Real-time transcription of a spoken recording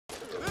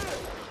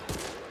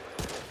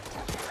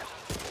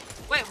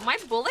My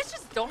bullets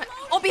just don't.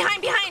 Oh,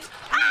 behind!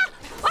 Ah!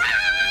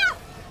 Ah!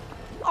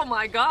 Oh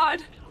my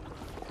god!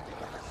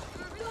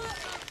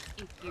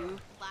 Thank you.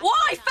 Whoa!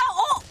 I fell.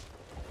 Oh!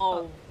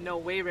 Oh no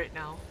way! Right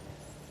now.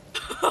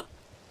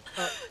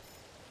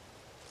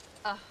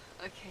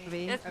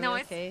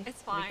 Okay.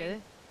 It's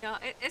fine. Yeah,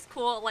 it's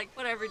cool. Like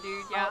whatever,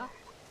 dude. Yeah.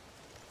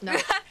 No,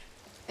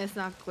 it's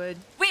not good.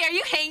 Wait, are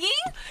you hanging?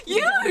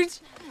 Huge.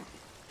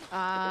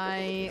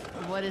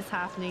 What is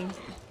happening?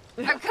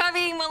 I'm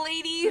coming,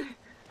 milady.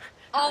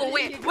 Oh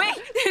wait.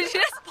 Did she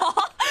just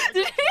fall?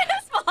 Did she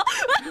just fall?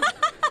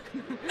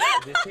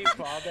 Did she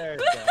fall there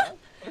herself?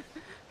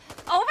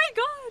 Oh my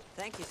god.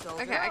 Thank you,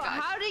 soldier. Okay, I got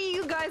How do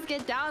you guys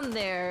get down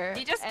there?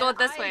 You just go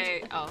this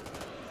way. Oh.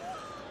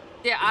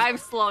 Yeah, I'm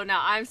slow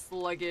now. I'm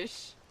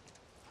sluggish.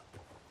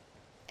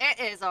 It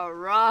is a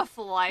rough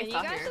life Can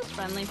out you guys here. just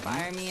friendly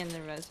fire me and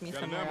then res me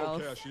somewhere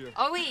else?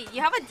 Oh wait,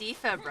 you have a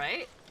defib,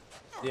 right?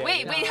 Yeah,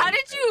 wait, how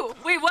did you?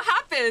 Wait, what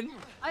happened?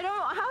 I don't.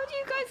 How do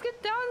you guys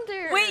get down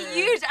there? Wait,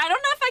 Yooj, I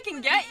don't know if I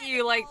can get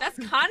you. Like that's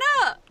kind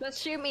of.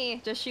 Just shoot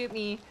me. Just shoot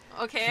me.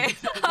 Okay.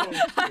 I'm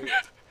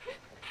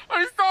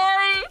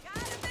sorry.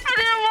 I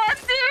didn't want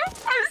to.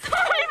 I'm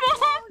sorry,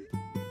 Mom.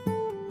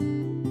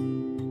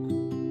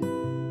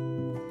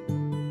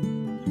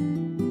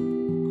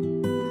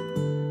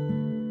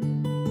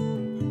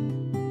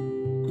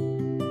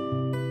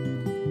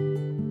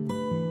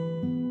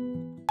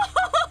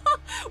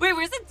 Wait,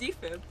 where's the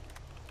defib?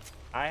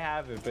 I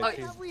have it, but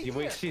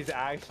she's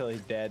actually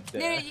dead.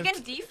 No, you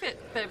can defib.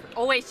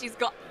 Oh wait, she's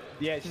got.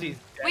 Yeah, she's.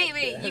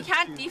 Wait, you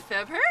can't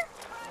defib her?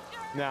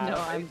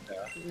 No,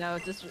 No,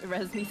 just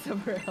res me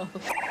somewhere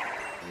else.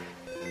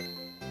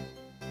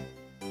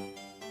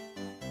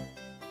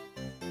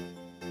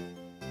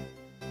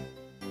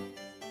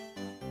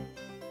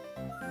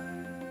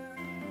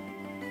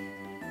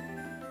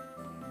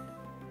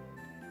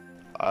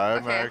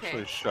 I'm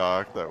actually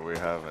shocked that we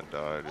haven't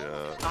died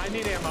yet. I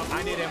need ammo.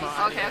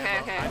 Okay.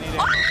 I need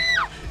ammo.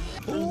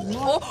 Oh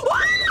no!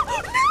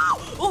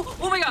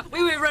 Oh my god!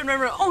 Wait, run!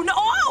 Oh no!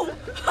 Oh!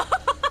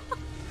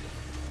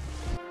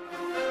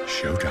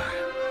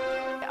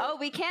 Showtime. Oh,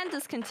 we can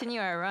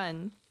discontinue our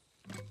run.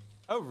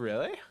 Oh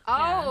really?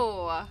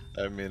 Oh.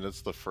 I mean,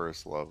 it's the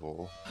first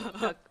level.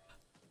 You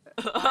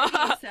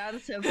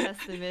sound so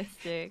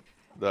pessimistic.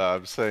 No,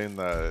 I'm saying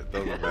that it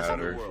doesn't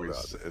matter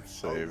if it's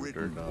saved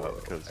or not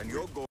because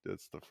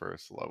it's the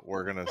first level.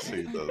 We're gonna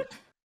see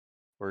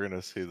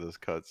this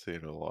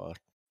cutscene a lot.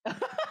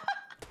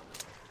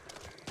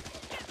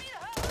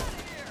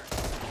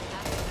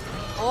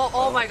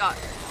 Oh my god!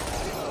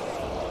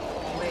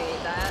 Wait,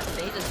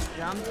 they just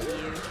jumped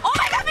you. Oh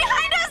my god!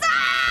 Behind us!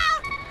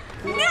 Ah!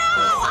 No!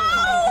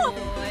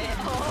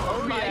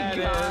 Oh my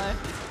god!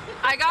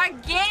 I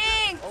got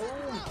ganked!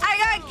 I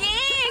got ganked!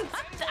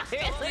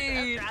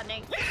 Dude. I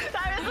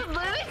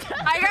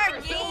got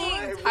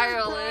ganked,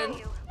 Ireland.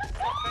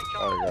 I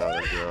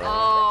gotta go.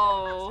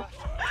 Oh.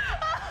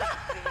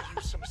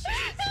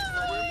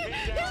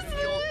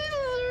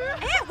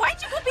 Hey, why'd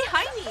you go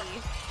behind me?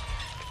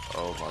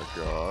 Oh my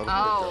god.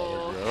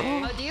 Oh.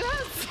 Oh, do you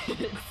have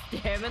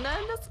stamina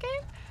in this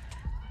game?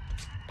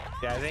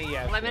 Yeah, I think you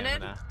have Limited?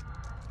 stamina.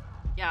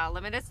 Yeah,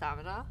 limited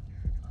stamina.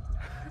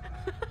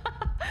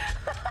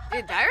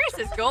 Dude, Dyrus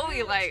is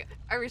going like,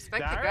 I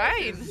respect the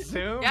grind.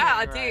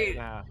 Yeah, dude.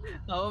 Right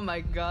Oh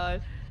my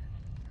god.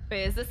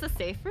 Wait, is this a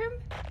safe room?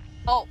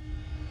 Oh.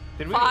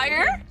 Did we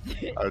Fire?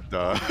 I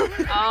died.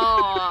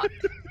 Oh.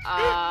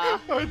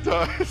 I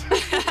died.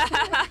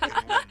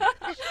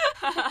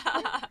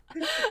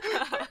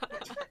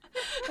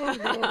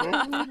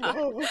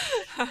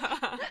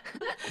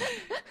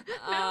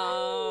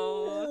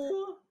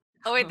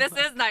 Oh wait, this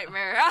is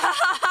Nightmare.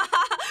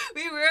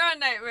 We were on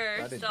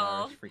Nightmare,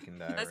 so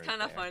that's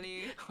kind of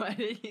funny. Why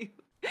did you?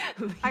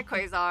 Hi,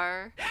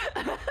 Quasar.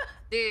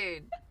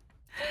 Dude.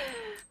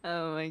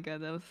 Oh my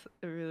god, that was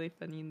really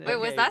funny. Wait,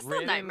 was that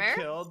still Nightmare?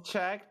 Killed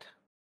checked.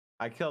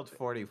 I killed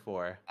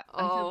 44. I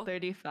killed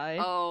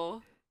 35.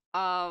 Oh.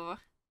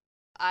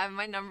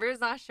 My number is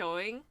not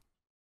showing.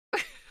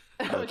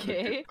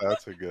 Okay.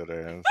 That's a good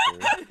answer.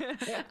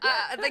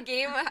 The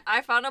game,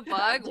 I found a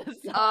bug.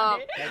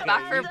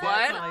 Back for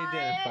Blood.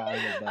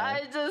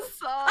 I just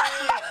saw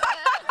it.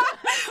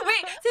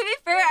 Wait, to be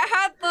fair, I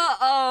had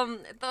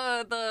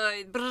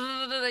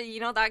the you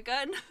know that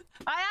gun?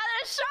 I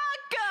had a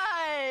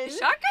shotgun.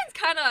 Shotgun's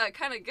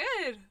kind of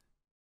good.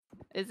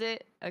 Is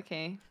it?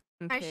 Okay.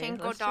 Hi, Okay,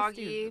 Shanko let's just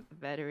do doggy.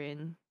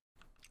 Veteran,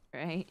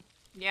 right?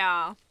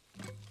 Yeah.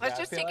 Let's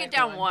just take it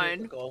down one.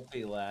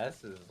 Difficulty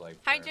less is like.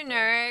 Hi,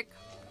 generic.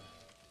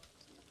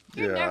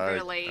 You're never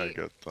I late.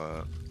 get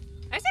that.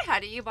 I say hi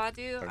to you,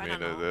 Badu. I mean,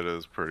 don't know. it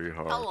is pretty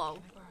hard. Hello.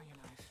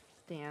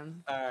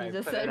 Damn. Alright, You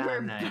just put it said on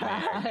we're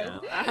Nightmare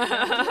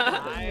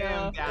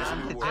bad.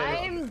 now.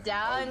 I'm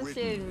down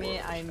to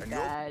admit I'm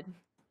bad.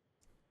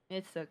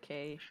 It's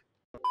okay.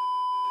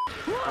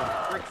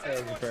 Frick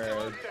those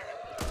birds.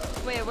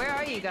 Wait, where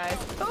are you guys?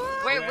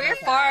 Wait, we're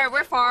far.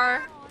 We're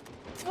far.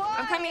 What?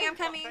 I'm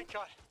coming.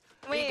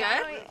 Wait,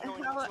 good?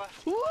 What?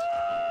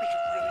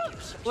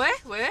 What?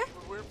 What?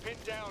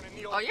 pinned down in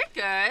the Oh, you're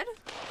good.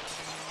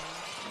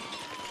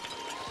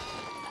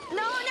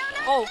 No.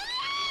 Oh.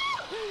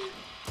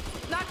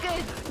 Not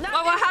good.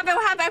 What happened?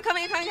 What happened? I'm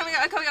coming. I'm coming.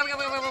 Not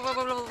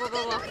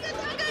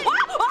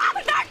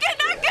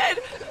good.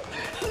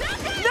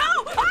 No!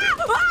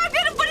 I'm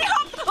gonna bunny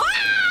hop!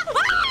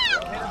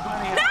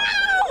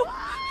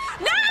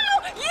 No!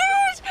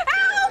 Yooj!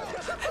 Help!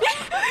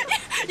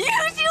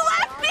 Yooj, you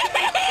left me!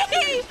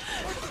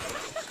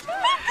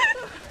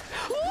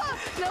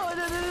 No.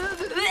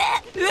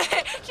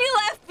 She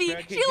left me.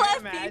 Bro, She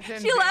left me.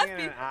 She left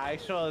me. An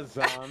actual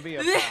zombie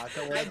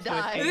apocalypse.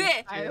 I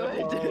died. I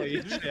would.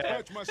 Holy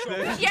shit.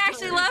 She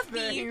actually left me.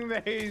 Thing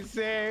they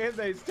say,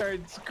 they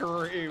start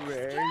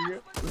screaming.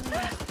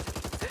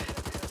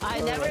 I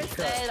never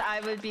said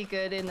I would be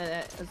good in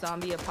a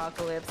zombie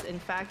apocalypse. In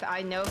fact,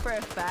 I know for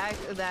a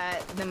fact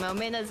that the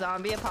moment a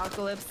zombie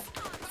apocalypse,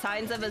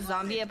 signs of a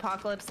zombie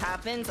apocalypse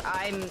happens,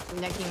 I'm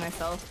necking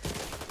myself.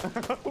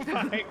 Oh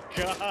my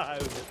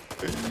god.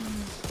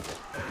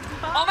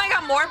 Oh my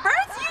god, more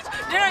birds?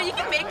 No, you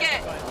can make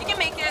it. You can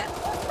make it.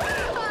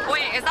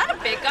 Wait, is that a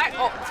big guy?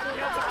 Oh.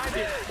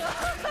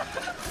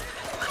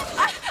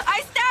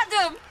 I stabbed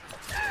him.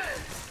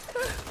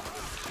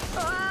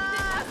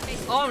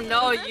 Oh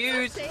no,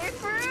 Yooj.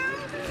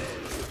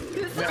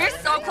 We're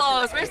so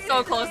close. We're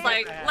so close.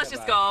 Like, let's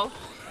just go.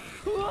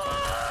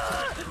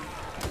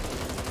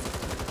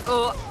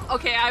 Oh,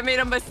 okay, I made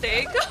a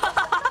mistake.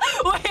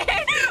 Wait.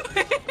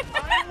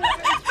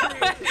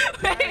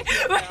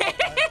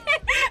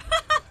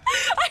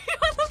 Are you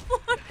on the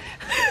floor?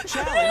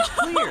 Challenge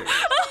clear.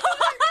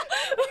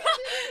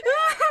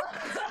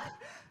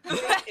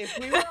 If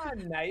we were on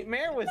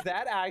Nightmare, was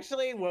that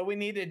actually what we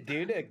need to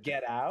do to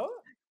get out?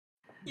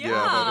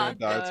 Yeah, when we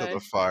died to the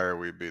fire,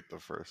 we beat the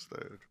first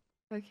stage.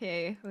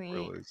 Okay, wait.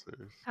 Really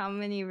serious. How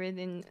many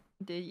ridden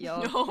did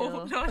y'all No,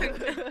 kill? no.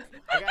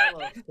 I got a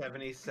little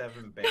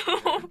 77 bang.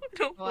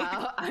 No.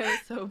 Wow, I'm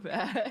so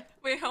bad.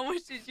 Wait, how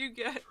much did you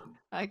get?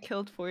 I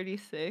killed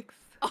 46.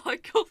 Oh, I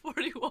killed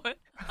 41.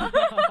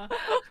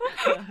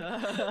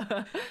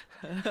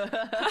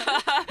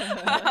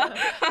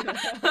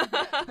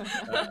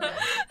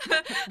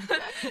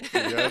 You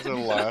guys are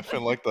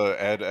laughing like the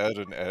Ed,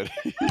 and Eddie.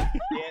 Yeah,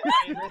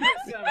 this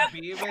is some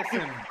Beavis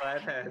and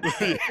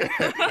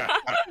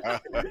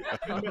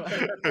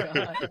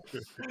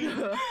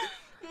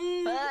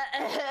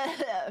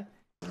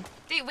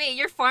Oh Wait,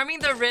 you're farming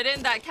the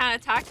ridden that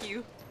can't attack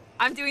you.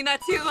 I'm doing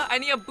that too. I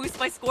need to boost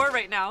my score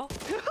right now.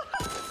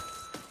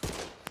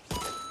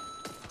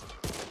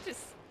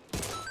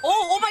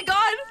 Oh my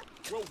god!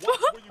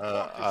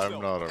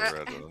 I'm not a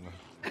ridden.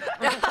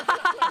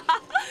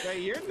 Wait,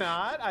 you're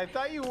not? I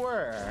thought you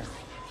were.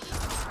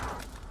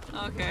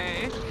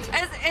 Okay.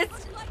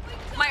 It's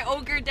my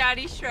ogre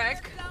daddy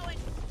Shrek.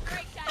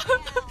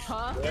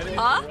 Huh? What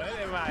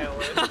am I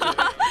listening to?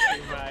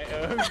 My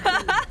ogre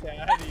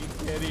daddy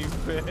kitty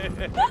fish.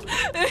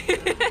 I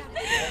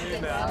do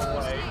not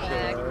like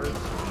this.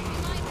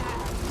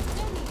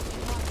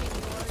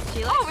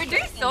 Oh, we're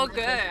doing so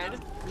good.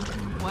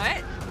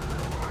 What?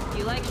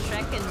 You like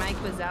Shrek and Mike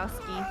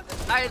Wazowski?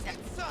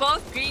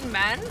 Both green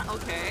men?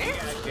 Okay.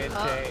 Yeah, good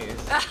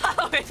taste.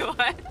 Wait,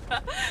 what?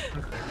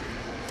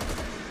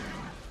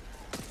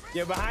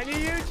 Yeah, behind you,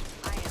 Yooj?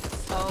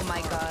 Oh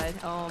my god.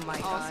 Oh my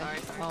god.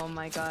 Sorry. Oh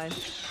my god.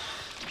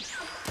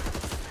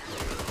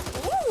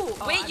 Ooh,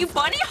 wait, you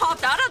bunny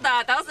hopped out of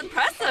that. That was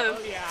impressive.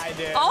 Oh, yeah, I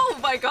did. Oh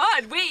my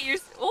god, wait, you're...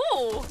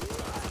 Oh.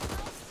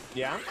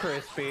 Yeah, I'm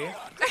crispy.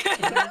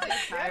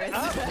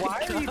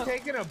 Why are you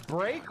taking a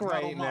break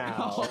right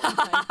now?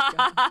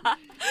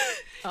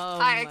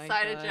 I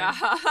excited ya.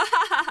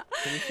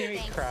 Can you see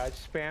me crouch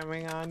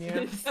spamming on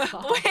you?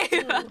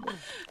 Wait.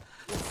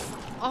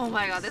 Oh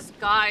my god, this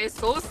guy is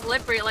so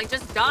slippery. Like,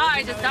 just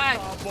die, just die.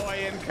 Oh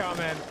boy,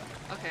 incoming.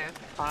 Okay.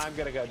 I'm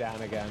gonna go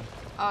down again.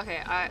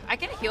 Okay, I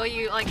can heal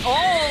you. Like,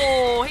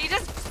 oh, he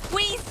just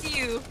squeezed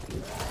you.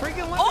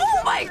 Freaking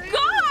Oh my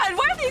god,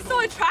 why are they so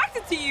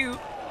attracted to you?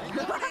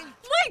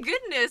 My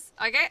goodness.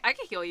 I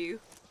can heal you.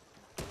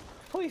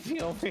 Please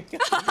heal me.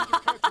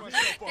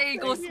 There you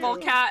go, small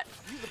cat.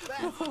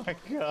 Oh my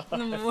god.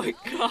 Oh my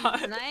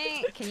god.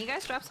 Can you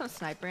guys drop some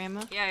sniper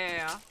ammo?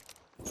 Yeah.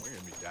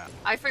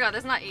 I forgot,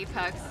 there's not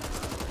Apex.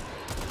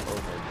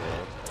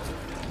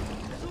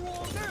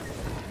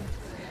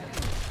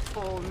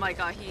 Oh my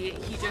god, he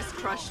just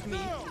crushed me.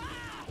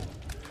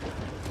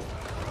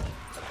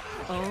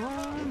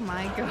 Oh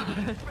my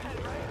god.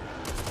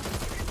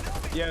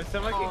 Yeah, if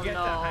someone can get the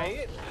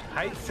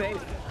height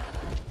safe.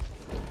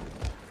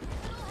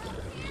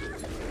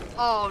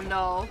 Oh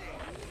no.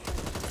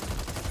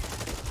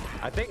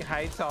 I think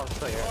height's all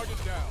clear.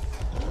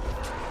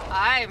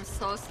 I'm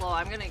so slow.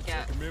 I'm gonna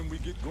get. We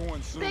get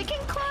going soon. They can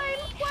climb.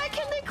 Why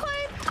can they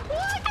climb?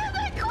 Why can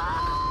they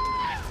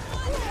climb?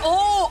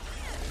 Oh.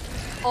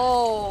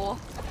 Oh.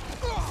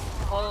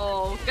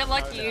 Oh. Good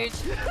luck, Yooj.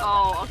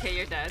 Oh, okay,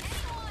 you're dead.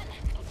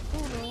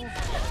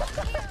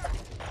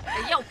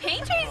 Yo,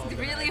 paint is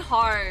really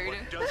hard.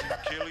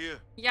 Kill you.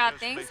 Yeah,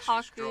 thanks,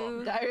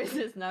 Haku. Dyrus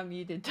is not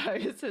muted.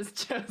 Dyrus has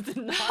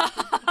chosen not.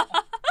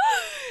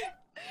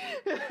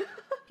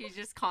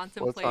 She's just What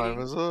contemplating. time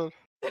is it?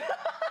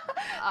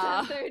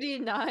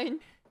 10:39.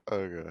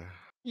 Okay.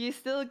 You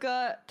still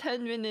got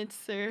 10 minutes,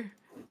 sir.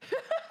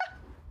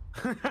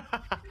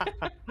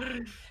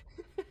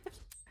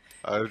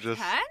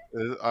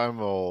 I'm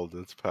old.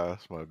 It's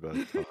past my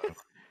bedtime.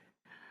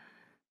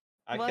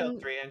 I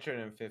killed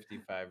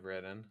 355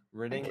 Ridden.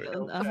 I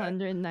killed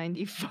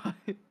 195.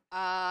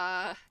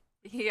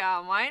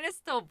 Yeah, mine is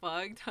still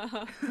bugged.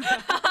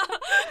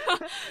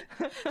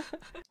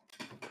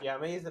 Yeah,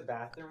 I'm gonna use the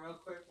bathroom real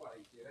quick while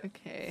you do it.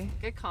 Okay.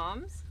 Good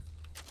comms.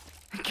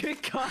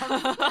 Good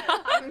comms.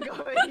 I'm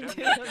going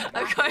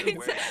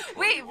to.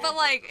 Wait, but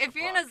like, if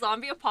you're in a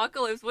zombie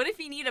apocalypse, what if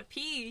you need a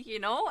pee, you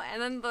know? And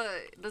then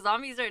the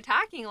zombies are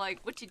attacking,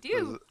 like, what you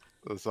do?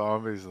 The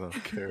zombies don't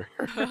care.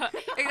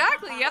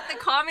 Exactly, you have to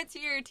comment to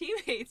your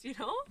teammates, you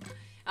know?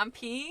 I'm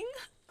peeing.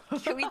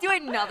 Can we do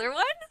another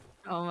one?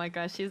 Oh my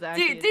gosh, she's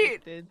actually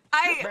Dude,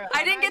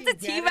 I didn't get to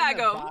teabag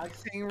him.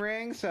 Boxing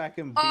ring so I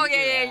can. Oh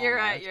yeah, you're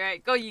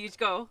right. Go Yooj,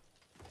 go.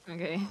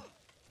 Okay.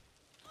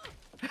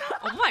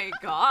 Oh my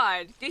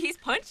god, dude, he's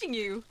punching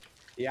you.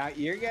 Yeah,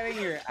 you're getting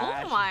your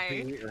ass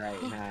beat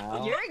right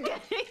now. You're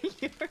getting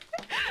your.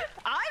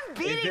 I'm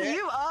beating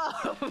you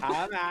up.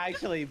 I'm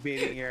actually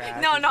beating your ass.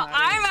 No,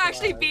 I'm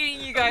actually beating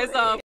you guys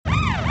up.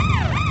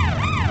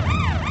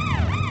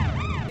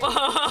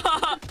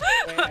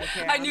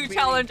 A new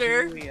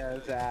challenger.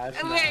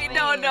 Wait,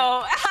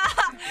 no.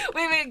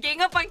 wait,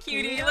 gang up on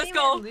Cutie. Let's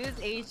go. Lose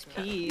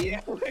HP.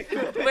 Yeah, wait.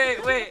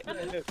 What's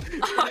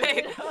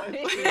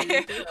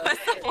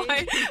the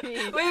point?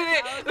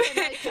 Wait. How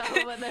can I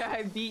tell whether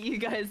I beat you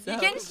guys up?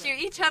 You can shoot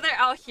each other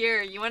out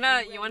here. You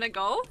wanna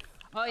go?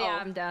 Oh yeah,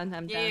 I'm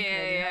down.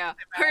 Yeah.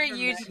 Hurry,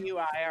 Yooj.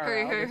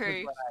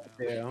 Hurry.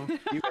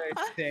 You better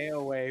stay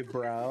away,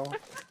 bro.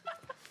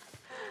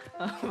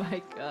 Oh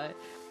my god.